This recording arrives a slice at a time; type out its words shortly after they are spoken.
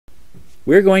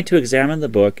We're going to examine the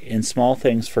book In Small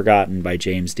Things Forgotten by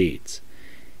James Deetz.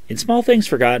 In Small Things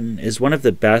Forgotten is one of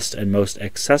the best and most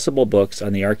accessible books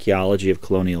on the archaeology of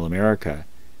colonial America.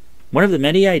 One of the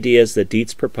many ideas that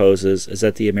Deetz proposes is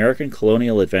that the American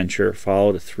colonial adventure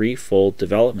followed a threefold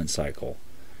development cycle.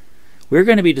 We're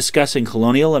going to be discussing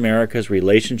colonial America's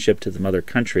relationship to the mother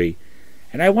country,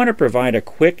 and I want to provide a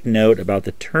quick note about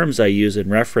the terms I use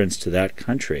in reference to that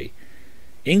country.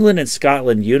 England and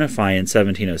Scotland unify in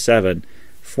 1707,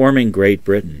 forming Great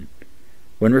Britain.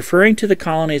 When referring to the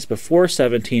colonies before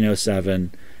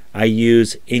 1707, I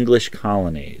use English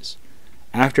colonies.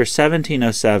 After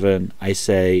 1707, I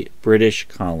say British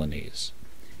colonies.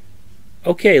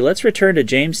 Okay, let's return to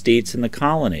James Deetz and the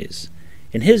colonies.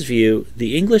 In his view,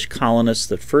 the English colonists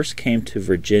that first came to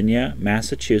Virginia,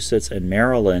 Massachusetts, and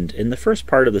Maryland in the first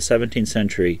part of the 17th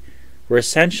century were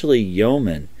essentially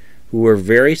yeomen who were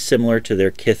very similar to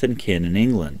their kith and kin in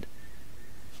England.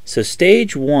 So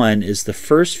stage one is the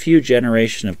first few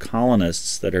generation of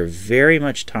colonists that are very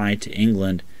much tied to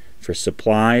England for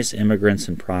supplies, immigrants,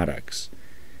 and products.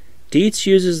 Deetz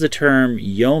uses the term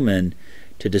yeoman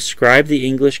to describe the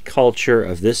English culture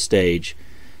of this stage,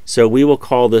 so we will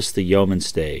call this the yeoman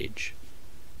stage.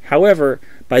 However,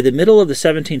 by the middle of the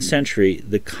 17th century,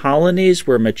 the colonies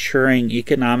were maturing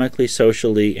economically,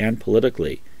 socially, and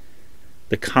politically.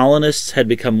 The colonists had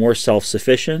become more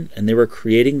self-sufficient, and they were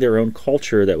creating their own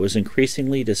culture that was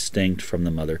increasingly distinct from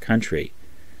the mother country.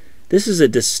 This is a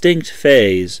distinct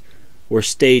phase, or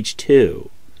stage two.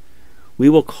 We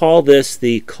will call this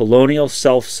the colonial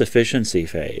self-sufficiency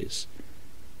phase.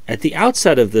 At the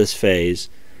outset of this phase,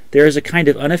 there is a kind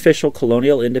of unofficial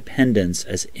colonial independence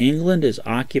as England is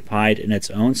occupied in its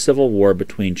own civil war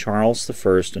between Charles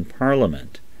I and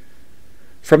Parliament.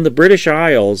 From the British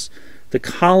Isles, the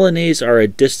colonies are a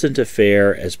distant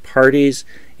affair as parties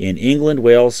in England,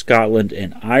 Wales, Scotland,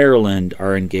 and Ireland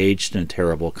are engaged in a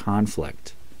terrible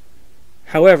conflict.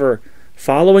 However,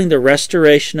 following the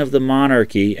restoration of the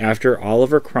monarchy after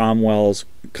Oliver Cromwell's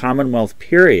Commonwealth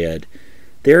period,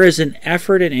 there is an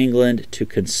effort in England to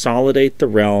consolidate the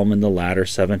realm in the latter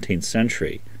 17th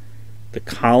century. The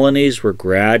colonies were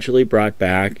gradually brought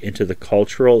back into the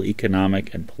cultural,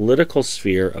 economic, and political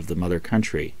sphere of the mother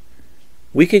country.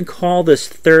 We can call this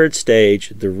third stage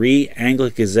the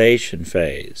re-Anglicization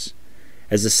phase.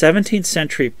 As the 17th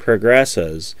century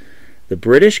progresses, the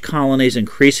British colonies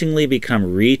increasingly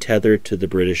become re-tethered to the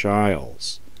British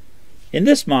Isles. In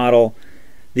this model,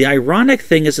 the ironic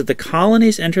thing is that the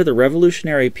colonies enter the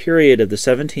revolutionary period of the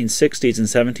 1760s and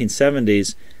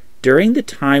 1770s during the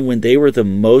time when they were the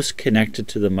most connected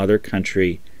to the mother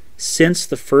country since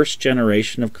the first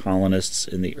generation of colonists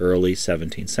in the early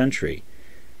 17th century.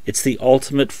 It's the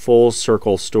ultimate full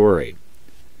circle story.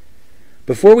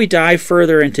 Before we dive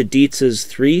further into Deetz's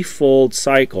threefold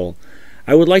cycle,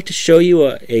 I would like to show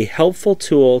you a helpful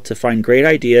tool to find great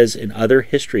ideas in other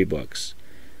history books.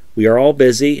 We are all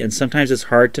busy, and sometimes it's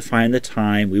hard to find the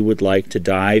time we would like to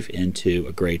dive into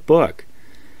a great book.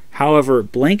 However,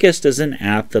 Blinkist is an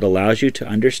app that allows you to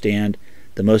understand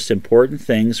the most important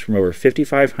things from over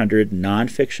 5,500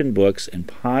 nonfiction books and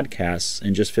podcasts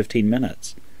in just 15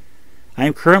 minutes. I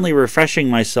am currently refreshing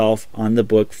myself on the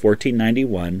book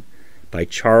 1491 by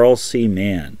Charles C.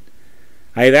 Mann.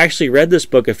 I have actually read this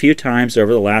book a few times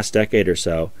over the last decade or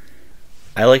so.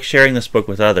 I like sharing this book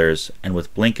with others, and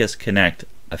with Blinkist Connect,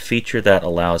 a feature that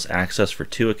allows access for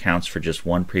 2 accounts for just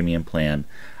 1 premium plan,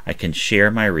 I can share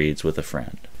my reads with a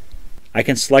friend. I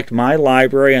can select my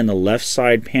library on the left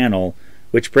side panel,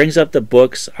 which brings up the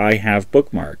books I have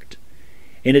bookmarked.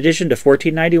 In addition to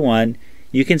 1491,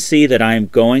 you can see that I am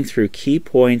going through key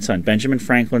points on Benjamin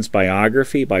Franklin's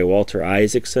biography by Walter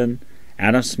Isaacson,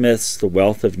 Adam Smith's The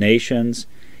Wealth of Nations,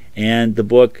 and the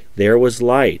book There Was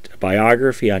Light, a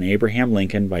biography on Abraham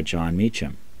Lincoln by John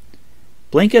Meacham.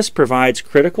 Blinkist provides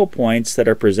critical points that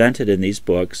are presented in these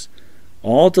books,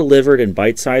 all delivered in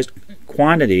bite-sized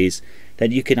quantities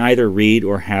that you can either read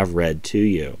or have read to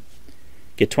you.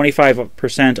 Get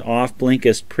 25% off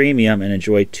Blinkist Premium and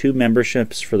enjoy 2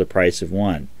 memberships for the price of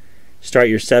 1. Start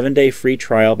your 7-day free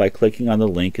trial by clicking on the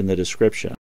link in the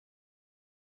description.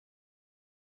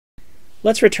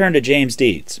 Let's return to James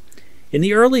Deetz. In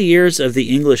the early years of the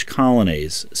English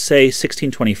colonies, say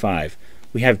 1625,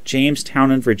 we have Jamestown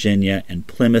in Virginia and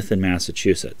Plymouth in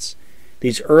Massachusetts.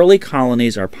 These early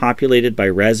colonies are populated by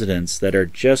residents that are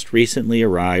just recently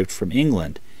arrived from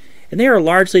England, and they are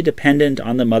largely dependent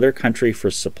on the mother country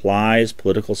for supplies,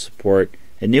 political support,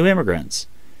 and new immigrants.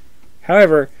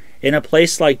 However, in a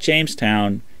place like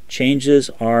Jamestown, changes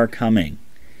are coming.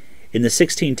 In the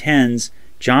 1610s,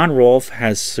 John Rolfe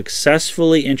has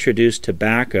successfully introduced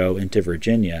tobacco into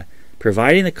Virginia,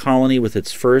 providing the colony with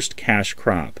its first cash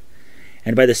crop.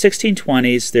 And by the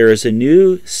 1620s, there is a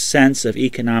new sense of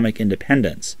economic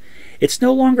independence. It's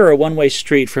no longer a one-way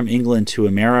street from England to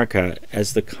America,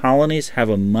 as the colonies have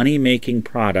a money-making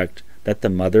product that the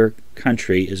mother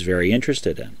country is very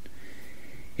interested in.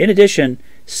 In addition,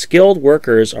 skilled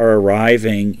workers are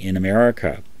arriving in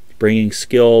America, bringing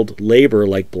skilled labor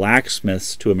like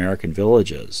blacksmiths to American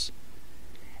villages.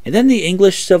 And then the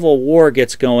English Civil War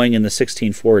gets going in the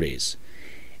 1640s.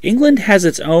 England has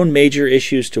its own major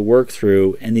issues to work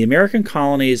through, and the American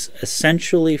colonies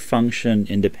essentially function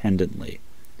independently.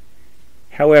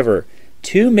 However,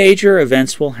 two major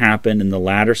events will happen in the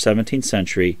latter 17th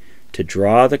century to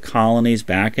draw the colonies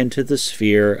back into the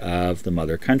sphere of the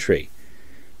mother country.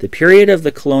 The period of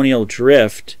the colonial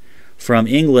drift from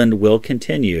England will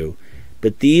continue,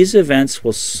 but these events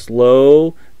will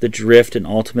slow the drift and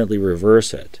ultimately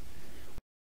reverse it.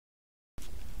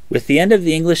 With the end of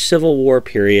the English Civil War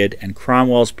period and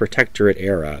Cromwell's Protectorate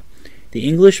era, the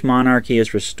English monarchy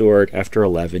is restored after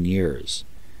 11 years.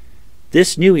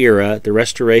 This new era, the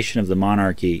restoration of the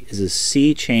monarchy, is a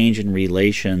sea change in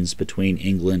relations between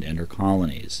England and her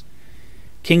colonies.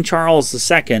 King Charles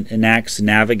II enacts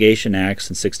Navigation Acts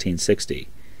in 1660.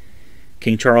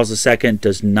 King Charles II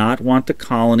does not want the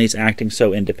colonies acting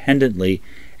so independently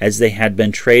as they had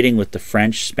been trading with the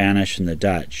French, Spanish, and the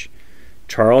Dutch.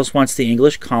 Charles wants the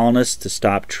English colonists to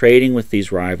stop trading with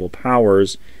these rival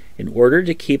powers in order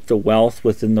to keep the wealth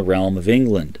within the realm of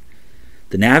England.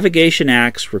 The Navigation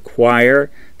Acts require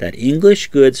that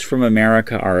English goods from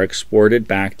America are exported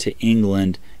back to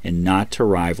England and not to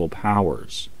rival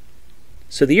powers.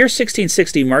 So the year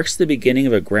 1660 marks the beginning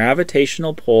of a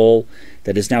gravitational pull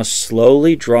that is now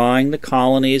slowly drawing the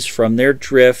colonies from their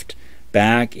drift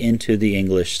back into the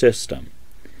English system.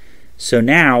 So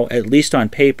now, at least on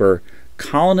paper,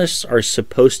 colonists are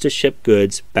supposed to ship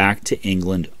goods back to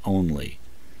England only.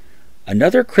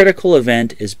 Another critical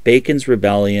event is Bacon's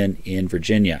Rebellion in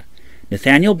Virginia.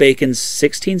 Nathaniel Bacon's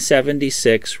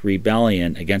 1676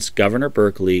 rebellion against Governor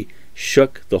Berkeley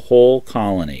shook the whole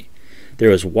colony. There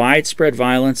was widespread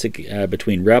violence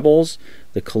between rebels,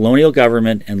 the colonial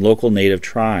government, and local native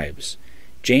tribes.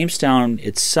 Jamestown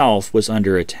itself was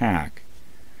under attack.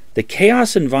 The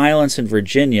chaos and violence in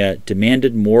Virginia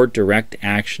demanded more direct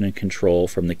action and control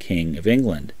from the King of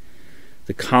England.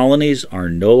 The colonies are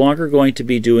no longer going to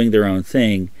be doing their own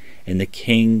thing, and the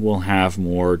king will have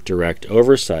more direct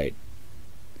oversight.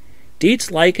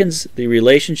 Deetz likens the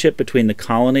relationship between the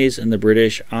colonies and the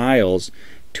British Isles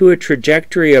to a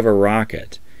trajectory of a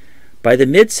rocket. By the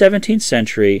mid-17th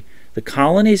century, the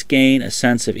colonies gain a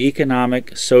sense of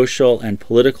economic, social, and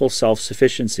political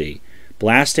self-sufficiency,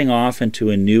 blasting off into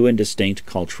a new and distinct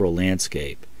cultural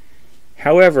landscape.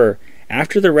 However,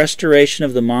 after the restoration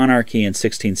of the monarchy in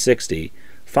 1660,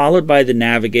 followed by the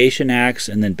Navigation Acts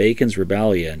and then Bacon's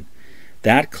Rebellion,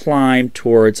 that climb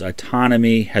towards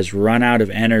autonomy has run out of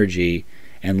energy,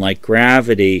 and like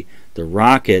gravity, the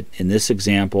rocket, in this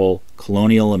example,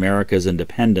 colonial America's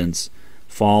independence,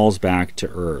 falls back to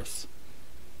Earth.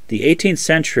 The 18th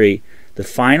century, the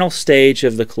final stage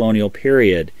of the colonial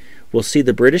period, will see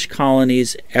the British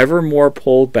colonies ever more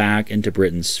pulled back into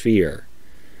Britain's sphere.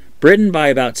 Britain, by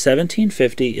about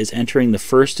 1750, is entering the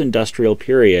first industrial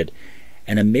period,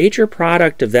 and a major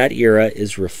product of that era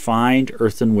is refined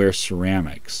earthenware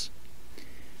ceramics.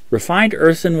 Refined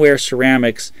earthenware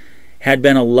ceramics had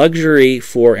been a luxury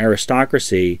for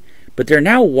aristocracy, but they're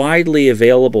now widely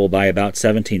available by about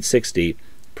 1760,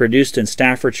 produced in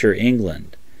Staffordshire,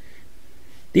 England.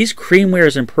 These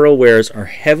creamwares and pearlwares are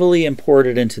heavily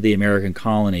imported into the American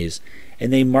colonies,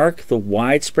 and they mark the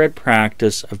widespread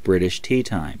practice of British tea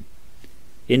time.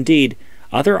 Indeed,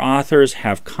 other authors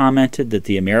have commented that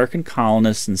the American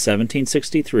colonists in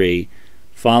 1763,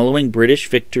 following British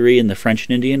victory in the French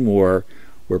and Indian War,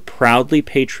 were proudly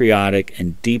patriotic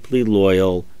and deeply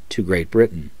loyal to Great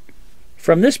Britain.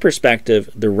 From this perspective,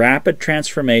 the rapid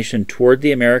transformation toward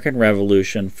the American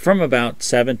Revolution from about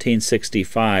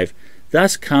 1765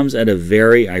 thus comes at a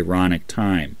very ironic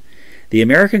time. The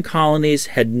American colonies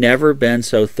had never been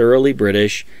so thoroughly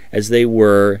British as they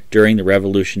were during the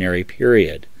Revolutionary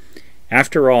period.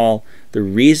 After all, the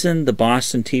reason the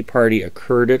Boston Tea Party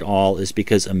occurred at all is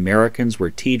because Americans were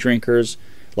tea drinkers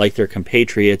like their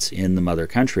compatriots in the mother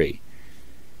country.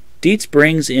 Deetz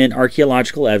brings in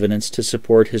archaeological evidence to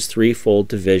support his threefold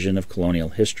division of colonial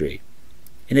history.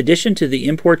 In addition to the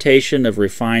importation of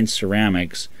refined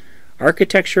ceramics,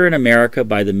 architecture in America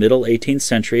by the middle 18th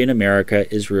century in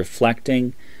America is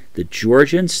reflecting the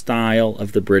Georgian style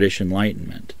of the British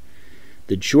Enlightenment.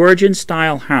 The Georgian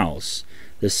style house,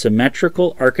 the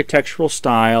symmetrical architectural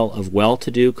style of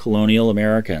well-to-do colonial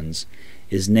Americans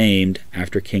is named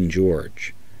after King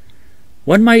George.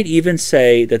 One might even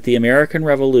say that the American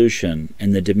Revolution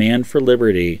and the demand for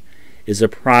liberty is a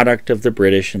product of the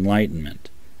British Enlightenment.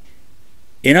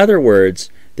 In other words,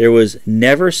 there was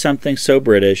never something so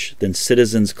British than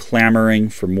citizens clamoring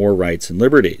for more rights and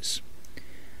liberties.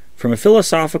 From a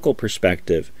philosophical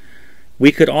perspective,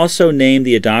 we could also name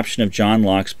the adoption of John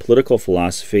Locke's political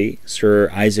philosophy, Sir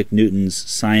Isaac Newton's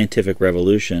scientific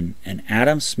revolution, and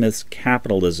Adam Smith's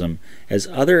capitalism as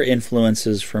other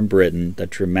influences from Britain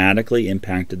that dramatically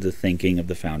impacted the thinking of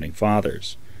the Founding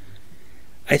Fathers.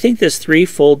 I think this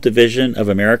threefold division of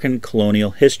American colonial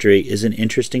history is an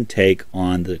interesting take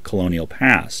on the colonial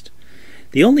past.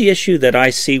 The only issue that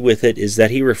I see with it is that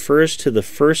he refers to the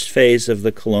first phase of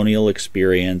the colonial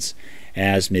experience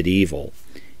as medieval.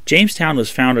 Jamestown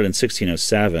was founded in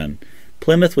 1607,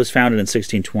 Plymouth was founded in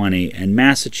 1620, and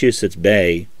Massachusetts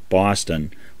Bay,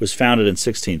 Boston, was founded in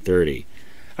 1630.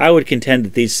 I would contend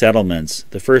that these settlements,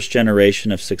 the first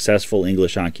generation of successful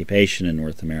English occupation in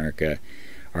North America,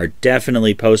 are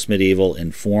definitely post-medieval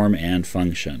in form and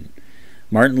function.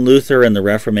 Martin Luther and the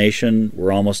Reformation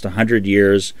were almost 100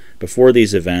 years before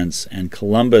these events, and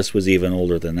Columbus was even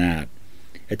older than that.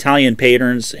 Italian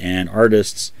painters and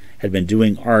artists had been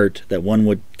doing art that one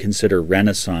would consider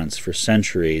Renaissance for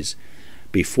centuries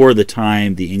before the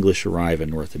time the English arrived in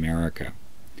North America.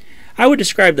 I would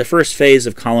describe the first phase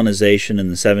of colonization in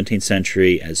the 17th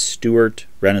century as Stuart,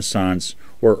 Renaissance,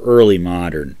 or early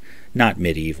modern, not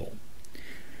medieval.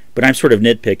 But I'm sort of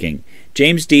nitpicking.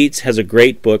 James Deetz has a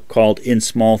great book called In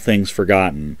Small Things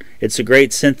Forgotten. It's a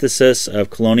great synthesis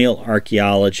of colonial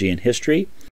archaeology and history.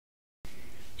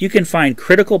 You can find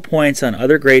critical points on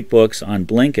other great books on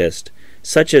Blinkist,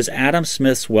 such as Adam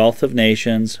Smith's Wealth of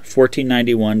Nations,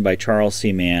 1491 by Charles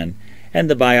C. Mann, and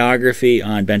the biography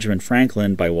on Benjamin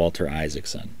Franklin by Walter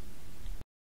Isaacson.